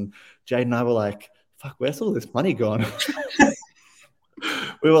dollars. And Jade and I were like, fuck, where's all this money gone?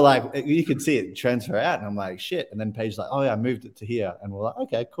 We were like, you could see it transfer out. And I'm like, shit. And then Paige's like, oh yeah, I moved it to here. And we're like,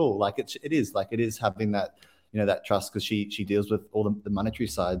 okay, cool. Like, it is having that, that trust, because she deals with all the monetary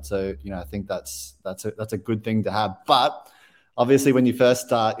side. So, I think that's a good thing to have. But obviously, when you first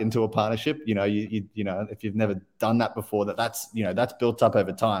start into a partnership, if you've never done that before, that's built up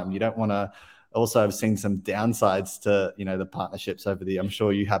over time. You don't want to. Also, I've seen some downsides to, the partnerships I'm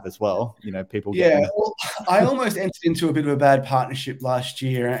sure you have as well. People. Well, I almost entered into a bit of a bad partnership last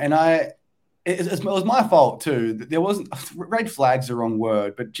year, and it was my fault too. There wasn't, red flag's the wrong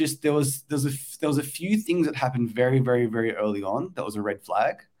word, but just there was a few things that happened very, very, very early on that was a red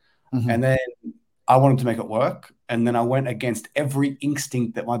flag, and then I wanted to make it work, and then I went against every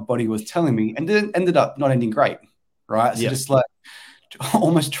instinct that my body was telling me, and it ended up not ending great, right? So just like,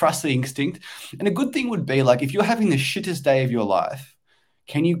 almost trust the instinct. And a good thing would be, like, if you're having the shittest day of your life,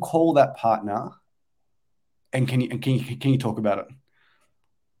 can you call that partner and can you talk about it?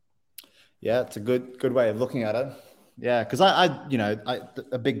 Yeah, it's a good way of looking at it. Yeah, because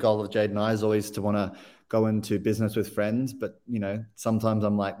a big goal of Jade and I is always to want to go into business with friends, but sometimes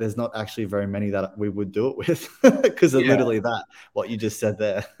I'm like, there's not actually very many that we would do it with, because of literally that, what you just said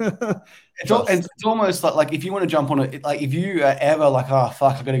there. It's almost like if you want to jump on it, like, if you are ever like, oh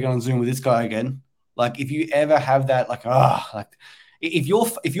fuck, I gotta go on Zoom with this guy again. Like, if you ever have that, like, if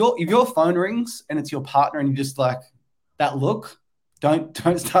your phone rings and it's your partner and you just like that look, don't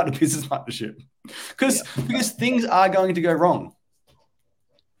start a business partnership, because things are going to go wrong.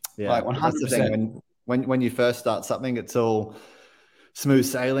 Yeah, like 100%. When you first start something, it's all smooth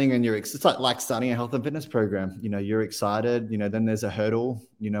sailing, and it's like starting a health and fitness program. You're excited. Then there's a hurdle.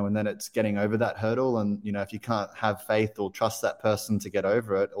 And then it's getting over that hurdle. And if you can't have faith or trust that person to get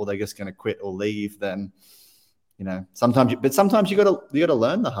over it, or they're just going to quit or leave, then sometimes you got to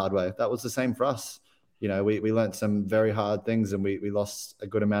learn the hard way. That was the same for us. We learned some very hard things, and we lost a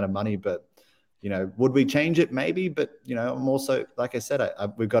good amount of money, but. Would we change it? Maybe, but I'm also, like I said,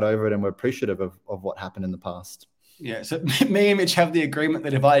 we got over it, and we're appreciative of what happened in the past. Yeah. So me and Mitch have the agreement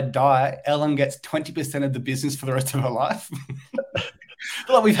that if I die, Ellen gets 20% of the business for the rest of her life.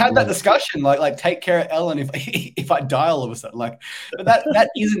 Like, we've had that discussion, like take care of Ellen if I die all of a sudden. Like, but that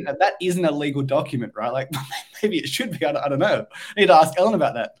isn't a legal document, right? Like, maybe it should be. I don't know. I need to ask Ellen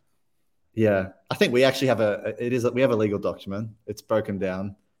about that. Yeah, I think we actually have we have a legal document. It's broken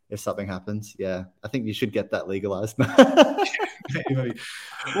down. If something happens, yeah, I think you should get that legalized. Well,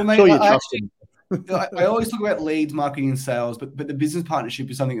 mate, I always talk about leads, marketing, and sales, but the business partnership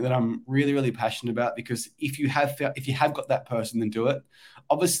is something that I'm really, really passionate about, because if you have got that person, then do it.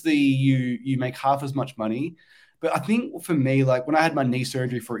 Obviously, you make half as much money, but I think for me, like, when I had my knee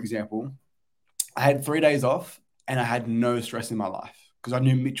surgery, for example, I had 3 days off and I had no stress in my life, because I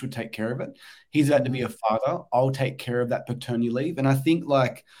knew Mitch would take care of it. He's about to be a father. I'll take care of that paternity leave. And I think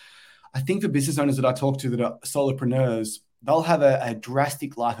for business owners that I talk to that are solopreneurs, they'll have a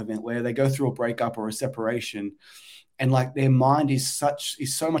drastic life event where they go through a breakup or a separation, and like, their mind is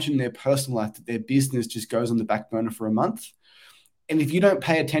so much in their personal life that their business just goes on the back burner for a month. And if you don't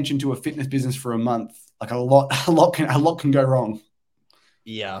pay attention to a fitness business for a month, like, a lot can go wrong.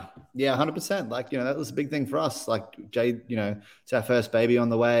 Yeah. Yeah. 100%. Like, that was a big thing for us. Like Jade, it's our first baby on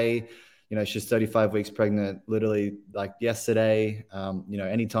the way. She's 35 weeks pregnant, literally like yesterday.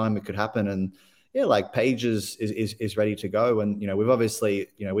 Anytime it could happen. And yeah, like Paige is ready to go. And, we've obviously,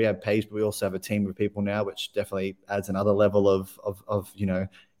 we have Paige, but we also have a team of people now, which definitely adds another level of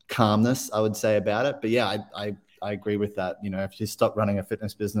calmness, I would say, about it. But yeah, I agree with that. If you stop running a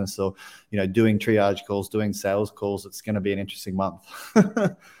fitness business or, doing triage calls, doing sales calls, it's going to be an interesting month.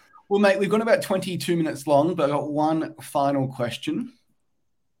 Well, mate, we've gone about 22 minutes long, but I've got one final question.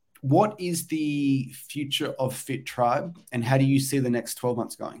 What is the future of Fitribe, and how do you see the next 12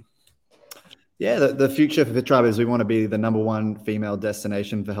 months going? Yeah, the future for Fitribe is we want to be the number one female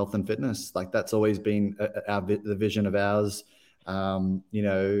destination for health and fitness. Like that's always been the vision of ours. And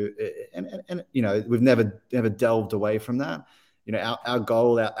we've never delved away from that. Our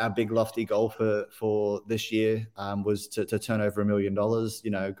goal, our big lofty goal for this year was to turn over $1 million.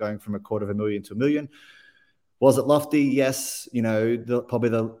 Going from $250,000 to $1 million. Was it lofty? Yes.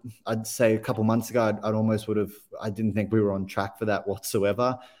 I'd say a couple months ago, I didn't think we were on track for that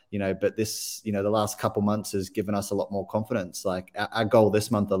whatsoever. But this, the last couple months has given us a lot more confidence. Like our goal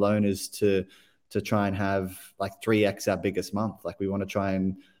this month alone is to try and have like 3x our biggest month. Like we want to try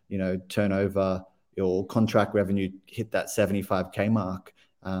and, turn over your contract revenue, hit that 75K mark.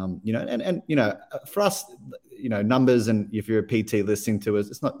 For us, numbers, and if you're a PT listening to us,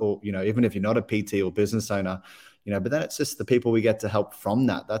 it's not, or, even if you're not a PT or business owner, but then it's just the people we get to help from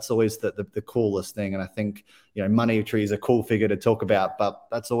that. That's always the coolest thing. And I think, money tree is a cool figure to talk about, but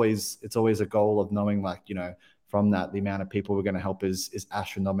it's always a goal of knowing like, from that, the amount of people we're going to help is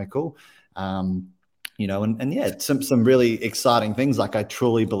astronomical. And yeah, some really exciting things. Like I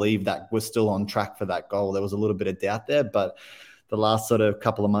truly believe that we're still on track for that goal. There was a little bit of doubt there, but the last sort of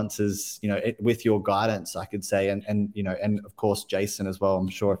couple of months is, with your guidance, I could say, and of course, Jason as well, I'm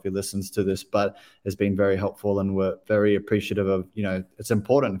sure if he listens to this, but has been very helpful, and we're very appreciative of, it's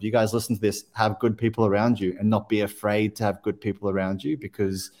important. If you guys listen to this, have good people around you and not be afraid to have good people around you,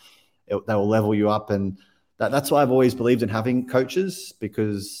 because they will level you up. And that's why I've always believed in having coaches,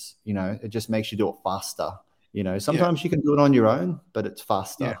 because, it just makes you do it faster. Sometimes you can do it on your own, but it's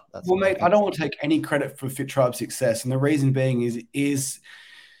faster. Yeah. Well, mate, I don't want to take any credit for Fitribe's success. And the reason being is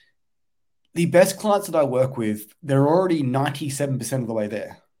the best clients that I work with, they're already 97% of the way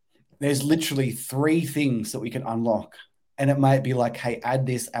there. There's literally 3 things that we can unlock. And it might be like, hey, add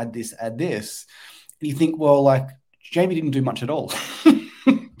this, add this, add this. And you think, well, like Jamie didn't do much at all.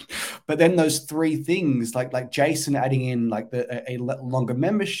 But then those 3 things, like Jason adding in like a longer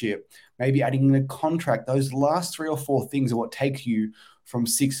membership, maybe adding in a contract, those last 3 or 4 things are what take you from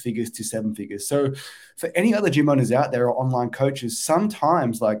 6 figures to 7 figures. So for any other gym owners out there or online coaches,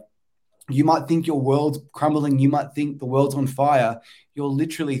 sometimes like you might think your world's crumbling, you might think the world's on fire. You're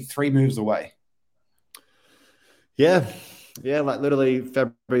literally 3 moves away. Yeah. Yeah, like literally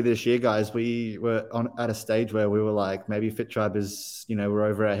February this year, guys, we were at a stage where we were like, maybe Fitribe is, we're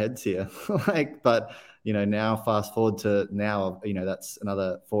over our heads here. But now fast forward to now, that's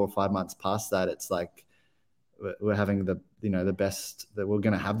another 4 or 5 months past that. It's like we're having the best, that we're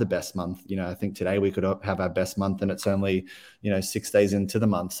going to have the best month. I think today we could have our best month, and it's only 6 days into the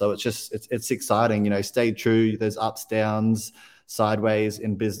month. So it's just it's exciting. Stay true. There's ups, downs, sideways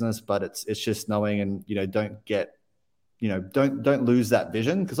in business, but it's just knowing, and don't get. Don't lose that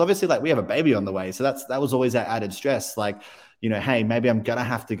vision, because obviously like we have a baby on the way. So that was always our added stress. Like, hey, maybe I'm going to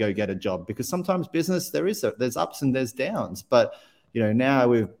have to go get a job, because sometimes business, there's ups and there's downs, but now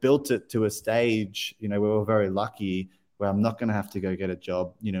we've built it to a stage, we were very lucky where I'm not going to have to go get a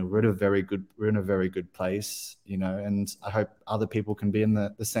job. We're in a very good place, and I hope other people can be in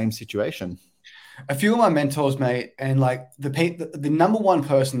the same situation. A few of my mentors, mate, and like the number one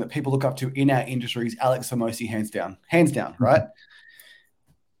person that people look up to in our industry is Alex Hormozi, hands down, right?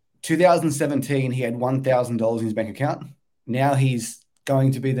 2017, he had $1,000 in his bank account. Now he's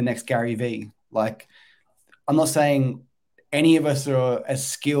going to be the next Gary Vee. Like, I'm not saying any of us are as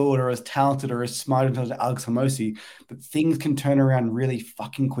skilled or as talented or as smart as Alex Hormozi, but things can turn around really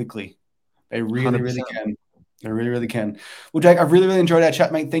fucking quickly. They really, 100%. Really can. They really, really can. Well, Jake, I've really, really enjoyed our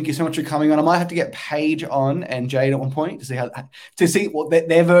chat, mate. Thank you so much for coming on. I might have to get Paige on and Jade at one point to see what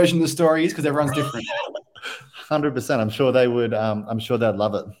their version of the story is, because everyone's different. 100%. I'm sure they would. I'm sure they'd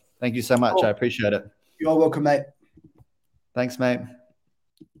love it. Thank you so much. Cool. I appreciate it. You're welcome, mate. Thanks, mate.